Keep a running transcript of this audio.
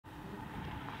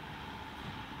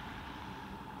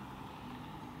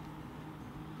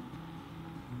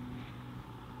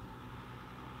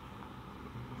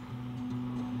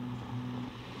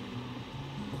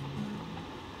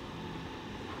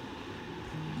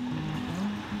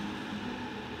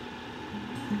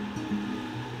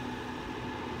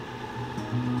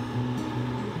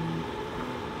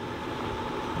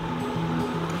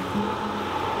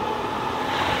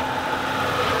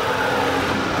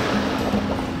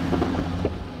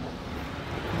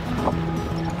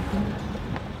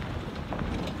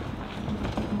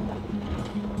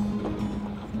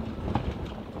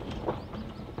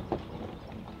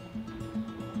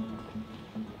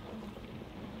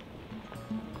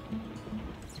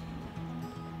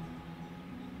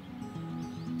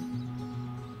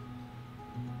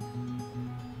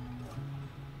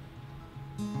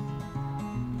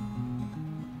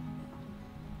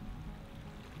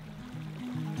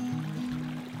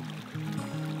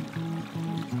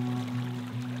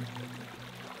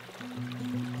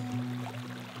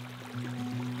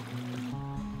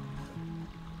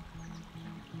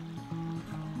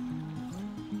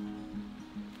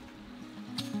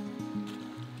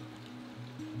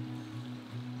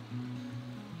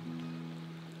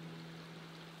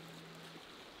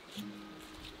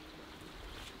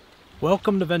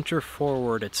Welcome to Venture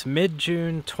Forward. It's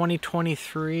mid-June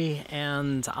 2023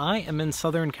 and I am in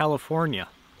Southern California.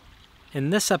 In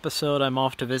this episode I'm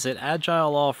off to visit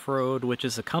Agile Offroad, which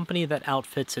is a company that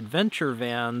outfits adventure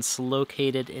vans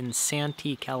located in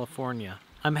Santee, California.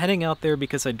 I'm heading out there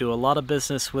because I do a lot of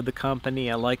business with the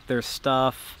company. I like their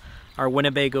stuff. Our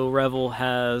Winnebago Revel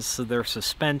has their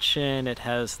suspension, it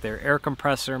has their air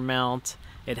compressor mount,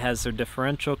 it has their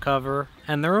differential cover,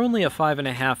 and they're only a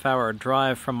 5.5 hour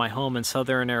drive from my home in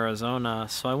southern Arizona,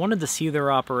 so I wanted to see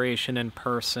their operation in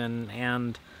person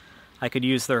and I could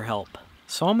use their help.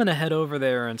 So I'm going to head over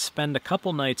there and spend a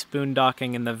couple nights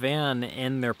boondocking in the van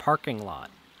in their parking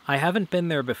lot. I haven't been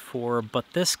there before,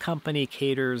 but this company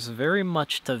caters very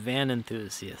much to van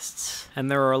enthusiasts.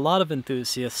 And there are a lot of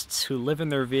enthusiasts who live in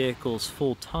their vehicles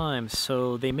full time,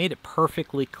 so they made it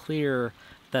perfectly clear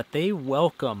that they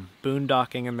welcome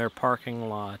boondocking in their parking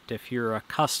lot if you're a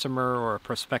customer or a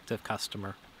prospective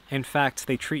customer. In fact,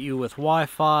 they treat you with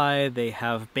Wi-Fi, they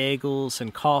have bagels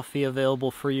and coffee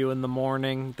available for you in the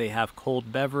morning, they have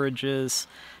cold beverages,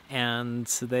 and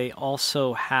they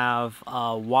also have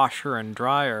a washer and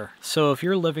dryer. So if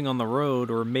you're living on the road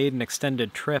or made an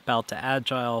extended trip out to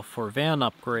Agile for van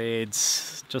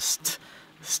upgrades, just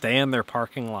stay in their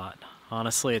parking lot.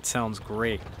 Honestly, it sounds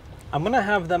great. I'm going to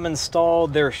have them install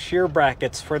their shear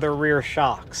brackets for their rear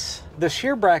shocks. The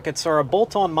shear brackets are a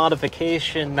bolt-on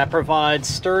modification that provides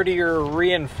sturdier,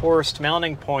 reinforced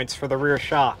mounting points for the rear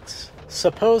shocks.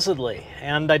 Supposedly,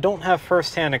 and I don't have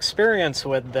first-hand experience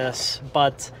with this,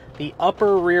 but the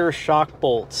upper rear shock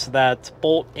bolts that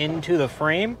bolt into the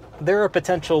frame, they're a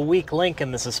potential weak link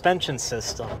in the suspension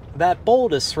system. That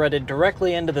bolt is threaded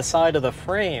directly into the side of the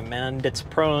frame, and it's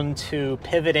prone to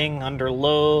pivoting under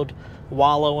load,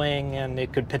 wallowing, and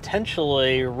it could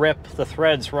potentially rip the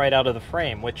threads right out of the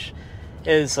frame, which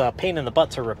is a pain in the butt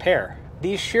to repair.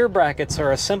 These shear brackets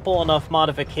are a simple enough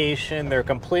modification, they're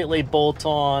completely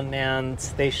bolt-on, and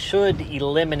they should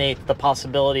eliminate the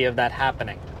possibility of that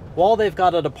happening. While they've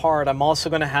got it apart, I'm also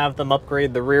going to have them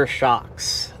upgrade the rear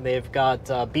shocks. They've got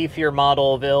a beefier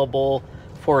model available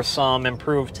for some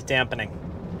improved dampening.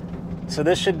 So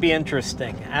this should be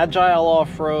interesting. Agile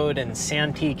Offroad in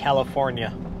Santee,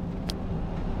 California.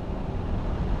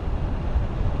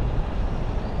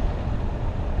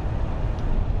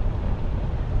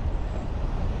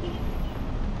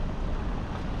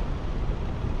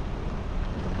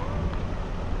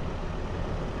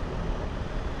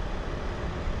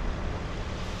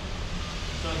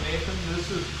 Nathan,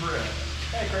 this is Chris.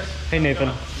 Hey, Chris. Hey,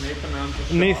 Nathan.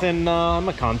 Nathan, I'm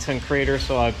a content creator,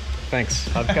 so I've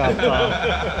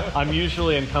got, I'm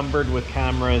usually encumbered with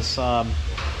cameras.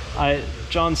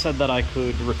 John said that I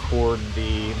could record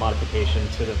the modification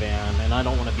to the van, and I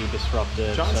don't want to be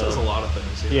disruptive. John says a lot of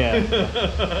things.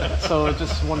 Yeah. So I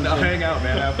just wanted to hang out,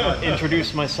 man. Have fun.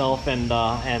 Introduce myself, and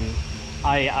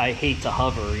I hate to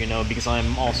hover, you know, because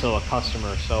I'm also a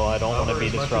customer, so I don't want to be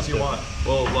disruptive. Much as you want.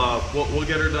 We'll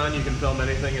get her done. You can film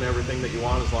anything and everything that you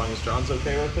want as long as John's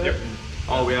okay with it. Yep.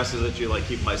 All we ask is that you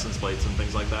keep license plates and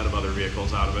things like that of other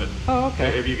vehicles out of it. Oh,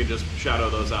 okay. If you could just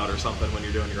shadow those out or something when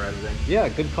you're doing your editing. Yeah,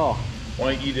 good call.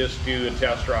 Why don't you just do a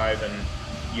test drive and,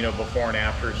 you know, before and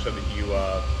after, so that you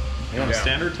you want a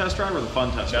standard test drive or the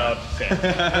fun test drive? No, standard.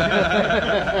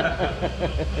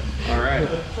 All right,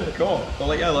 cool.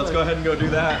 Well, yeah, let's go ahead and go do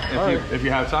that if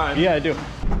you have time. Yeah, I do.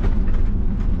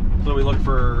 So we look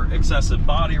for excessive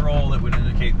body roll that would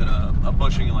indicate that a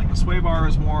bushing in the sway bar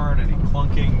is worn, any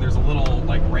clunking. There's a little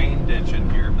rain ditch in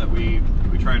here that we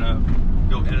try to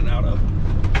go in and out of.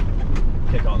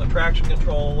 Kick on the traction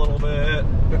control a little bit.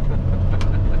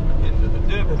 Into the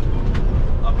dip.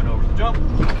 Up and over the jump.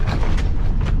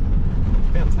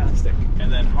 Fantastic.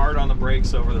 And then hard on the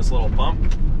brakes over this little bump.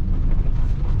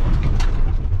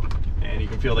 And you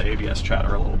can feel the ABS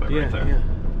chatter a little bit right there. Yeah.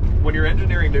 When you're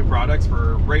engineering new products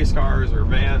for race cars or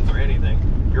vans or anything,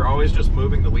 you're always just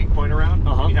moving the weak point around.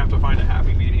 You have to find a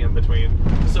happy medium between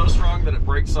so strong that it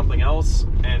breaks something else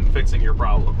and fixing your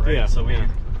problem, right? Yeah. So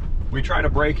we try to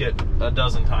break it a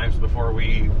dozen times before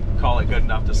we call it good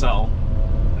enough to sell.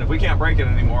 And if we can't break it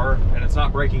anymore and it's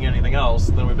not breaking anything else,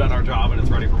 then we've done our job and it's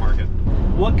ready for market.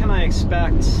 What can I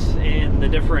expect in the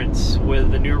difference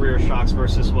with the new rear shocks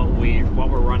versus what we're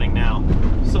running now?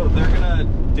 So they're gonna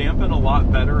dampen a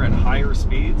lot better at higher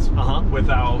speeds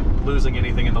without losing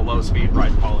anything in the low speed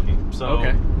ride quality.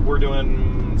 So we're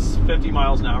doing 50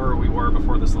 miles an hour we were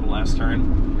before this little last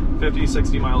turn. 50,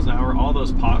 60 miles an hour, all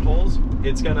those potholes,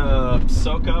 it's gonna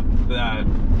soak up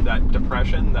that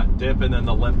depression, that dip, and then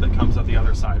the lip that comes at the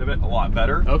other side of it a lot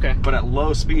better. Okay. But at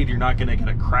low speed, you're not gonna get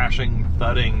a crashing,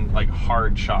 thudding, like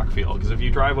hard shock feel. Because if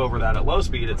you drive over that at low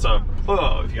speed, it's a,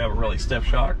 oh, if you have a really stiff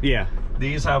shock. Yeah.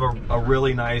 These have a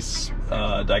really nice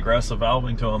digressive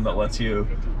valving to them that lets you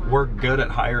work good at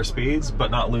higher speeds,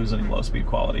 but not lose any low speed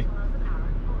quality.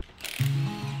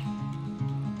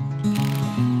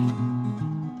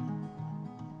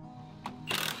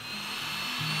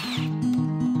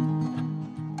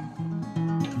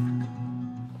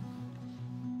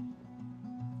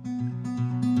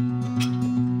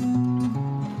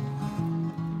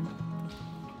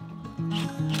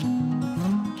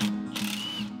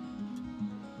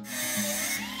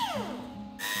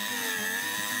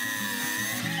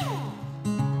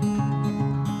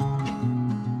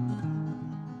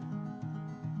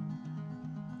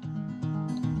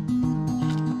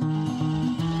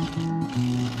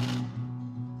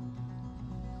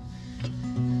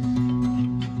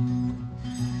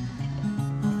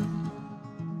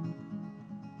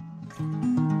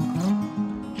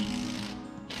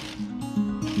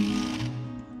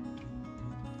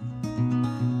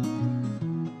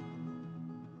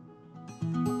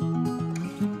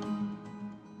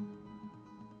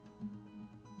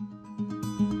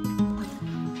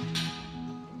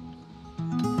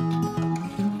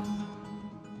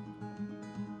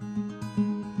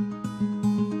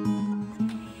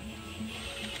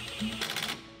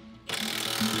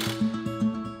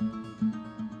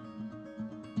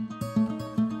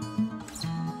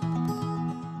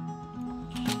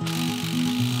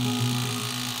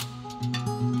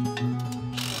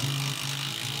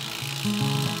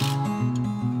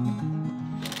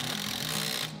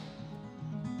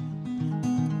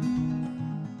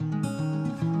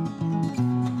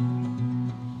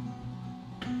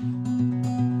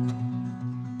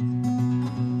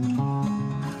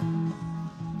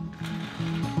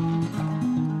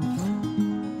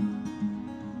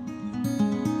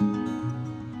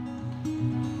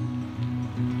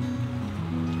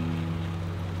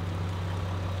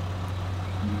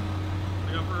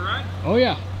 Oh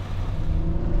yeah.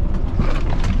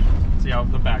 See how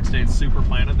the back stayed super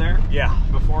planted there? Yeah.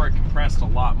 Before it compressed a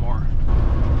lot more.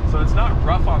 So it's not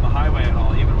rough on the highway at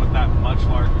all, even with that much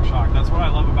larger shock. That's what I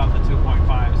love about the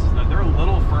 2.5s, is that they're a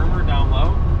little firmer down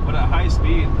low, but at high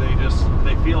speed,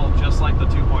 they feel just like the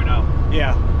 2.0.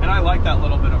 Yeah. And I like that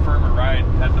little bit of firmer ride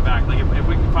at the back. Like if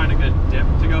we can find a good dip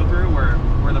to go through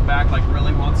where the back like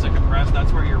really wants to compress,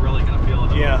 that's where you're really gonna feel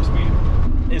it at lower speed.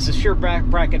 Is the shear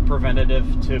bracket preventative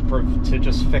to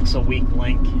just fix a weak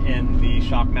link in the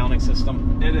shock mounting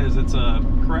system? It is. It's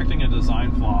correcting a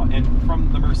design flaw. And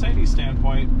from the Mercedes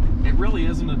standpoint, it really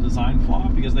isn't a design flaw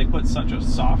because they put such a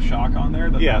soft shock on there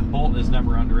that that bolt is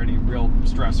never under any real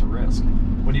stress or risk.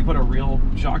 When you put a real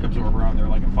shock absorber on there,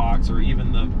 like a Fox or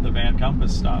even the Van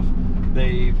Compass stuff,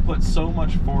 they put so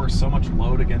much force, so much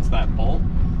load against that bolt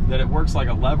that it works like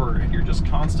a lever, and you're just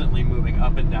constantly moving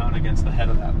up and down against the head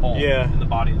of that bolt and the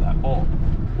body of that bolt.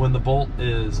 When the bolt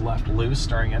is left loose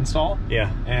during install,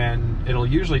 and it'll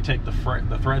usually take the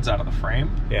threads out of the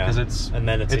frame, because it's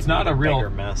not a real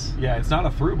mess. Yeah, it's not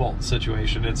a through bolt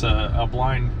situation. It's a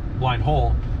blind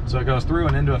hole. So it goes through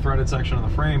and into a threaded section of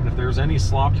the frame, and if there's any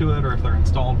slop to it, or if they're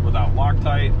installed without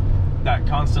Loctite, that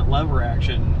constant lever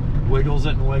action wiggles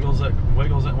it and wiggles it and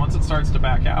wiggles it. Once it starts to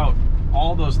back out,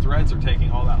 all those threads are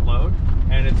taking all that load,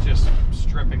 and it's just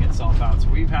stripping itself out. So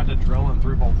we've had to drill and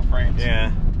through bolt the frames.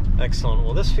 Yeah, excellent.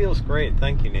 Well, this feels great.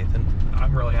 Thank you, Nathan.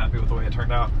 I'm really happy with the way it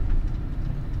turned out.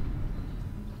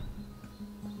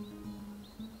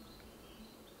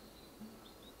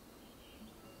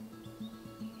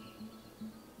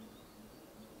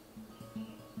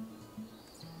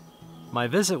 My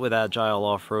visit with Agile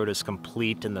Offroad is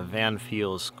complete and the van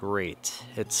feels great.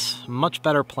 It's much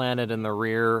better planted in the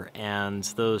rear, and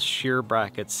those shear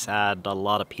brackets add a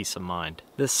lot of peace of mind.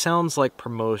 This sounds like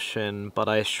promotion, but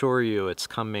I assure you it's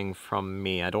coming from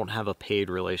me. I don't have a paid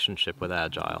relationship with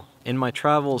Agile. In my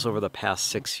travels over the past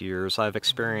 6 years, I've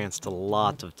experienced a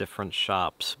lot of different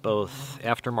shops, both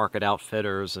aftermarket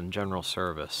outfitters and general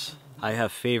service. I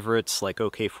have favorites like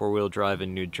OK 4-Wheel Drive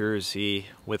in New Jersey,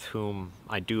 with whom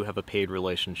I do have a paid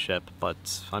relationship,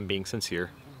 but I'm being sincere.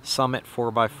 Summit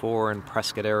 4x4 in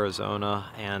Prescott,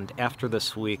 Arizona, and after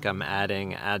this week I'm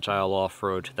adding Agile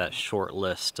Offroad to that short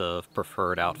list of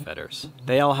preferred outfitters.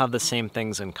 They all have the same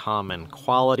things in common: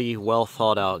 quality, well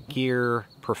thought out gear,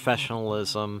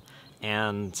 professionalism,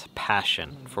 and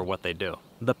passion for what they do.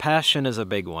 The passion is a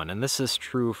big one, and this is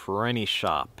true for any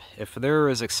shop. If they're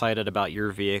as excited about your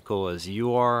vehicle as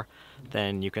you are,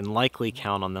 then you can likely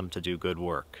count on them to do good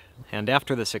work. And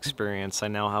after this experience, I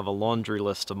now have a laundry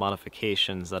list of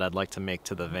modifications that I'd like to make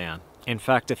to the van. In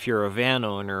fact, if you're a van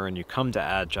owner and you come to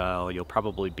Agile, you'll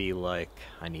probably be like,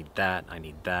 I need that, I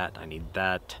need that, I need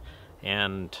that,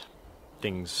 and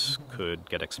things could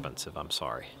get expensive, I'm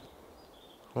sorry.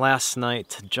 Last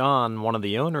night, John, one of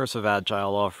the owners of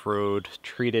Agile Offroad,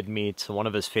 treated me to one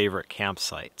of his favorite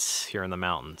campsites here in the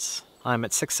mountains. I'm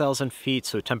at 6,000 feet,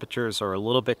 so temperatures are a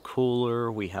little bit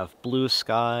cooler. We have blue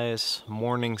skies,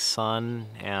 morning sun,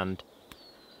 and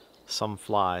some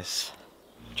flies.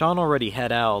 John already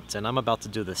head out, and I'm about to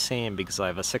do the same because I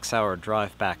have a 6-hour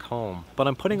drive back home. But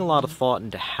I'm putting a lot of thought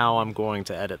into how I'm going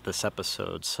to edit this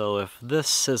episode, so if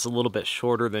this is a little bit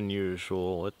shorter than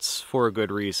usual, it's for a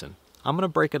good reason. I'm going to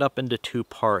break it up into 2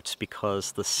 parts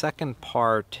because the second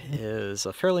part is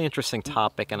a fairly interesting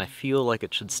topic and I feel like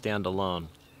it should stand alone.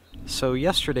 So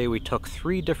yesterday we took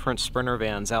 3 different Sprinter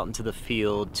vans out into the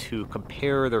field to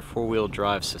compare their 4-wheel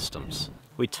drive systems.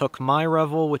 We took my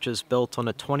Revel, which is built on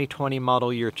a 2020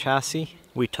 model year chassis.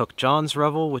 We took John's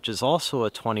Revel, which is also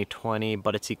a 2020,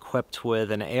 but it's equipped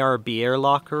with an ARB air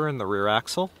locker in the rear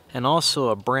axle, and also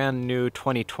a brand new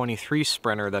 2023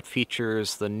 Sprinter that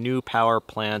features the new power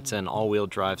plant and all-wheel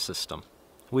drive system.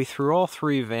 We threw all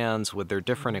 3 vans with their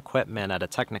different equipment at a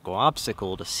technical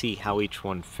obstacle to see how each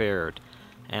one fared,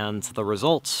 and the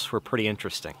results were pretty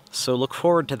interesting. So look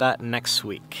forward to that next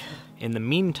week. In the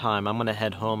meantime, I'm going to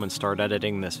head home and start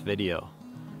editing this video.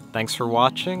 Thanks for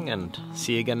watching, and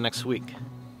see you again next week.